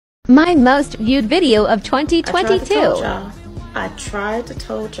My most viewed video of 2022. I tried to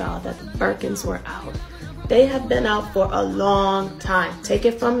tell y'all that the Birkins were out. They have been out for a long time. Take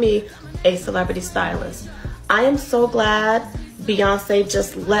it from me, a celebrity stylist. I am so glad Beyonce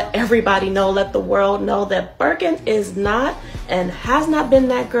just let everybody know, let the world know that Birkin is not and has not been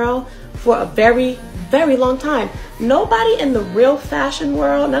that girl for a very, very long time. Nobody in the real fashion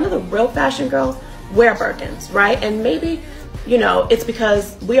world, none of the real fashion girls wear Birkins, right? And maybe, you know, it's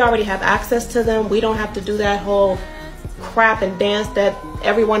because we already have access to them. We don't have to do that whole crap and dance that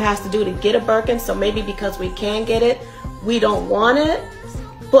everyone has to do to get a Birkin. So maybe because we can get it, we don't want it.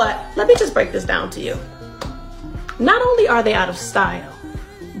 But let me just break this down to you. Not only are they out of style,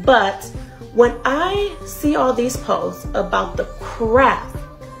 but when I see all these posts about the crap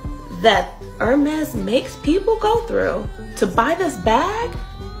that Hermes makes people go through to buy this bag,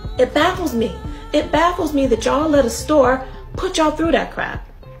 it baffles me. It baffles me that y'all let a store put y'all through that crap.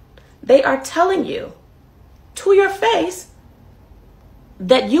 They are telling you to your face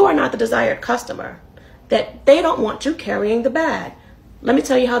that you are not the desired customer, that they don't want you carrying the bag. Let me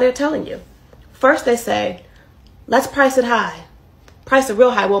tell you how they're telling you. First, they say, let's price it high. Price it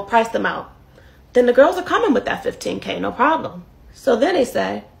real high, we'll price them out. Then the girls are coming with that $15K, no problem. So then they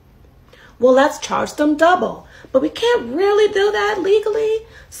say, well, let's charge them double. But we can't really do that legally.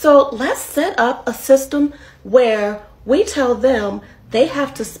 So let's set up a system where we tell them they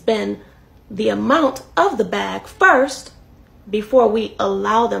have to spend the amount of the bag first before we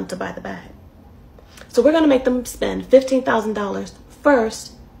allow them to buy the bag. So we're going to make them spend $15,000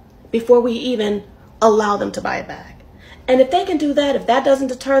 first before we even allow them to buy a bag. And if they can do that, if that doesn't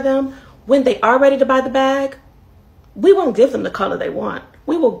deter them, when they are ready to buy the bag, we won't give them the color they want.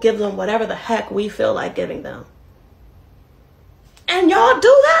 We will give them whatever the heck we feel like giving them. And y'all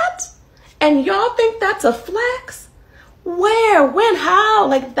do that? And y'all think that's a flex? Where? When? How?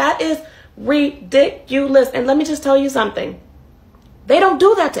 Like, that is ridiculous. And let me just tell you something. They don't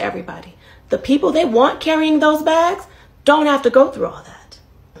do that to everybody. The people they want carrying those bags don't have to go through all that.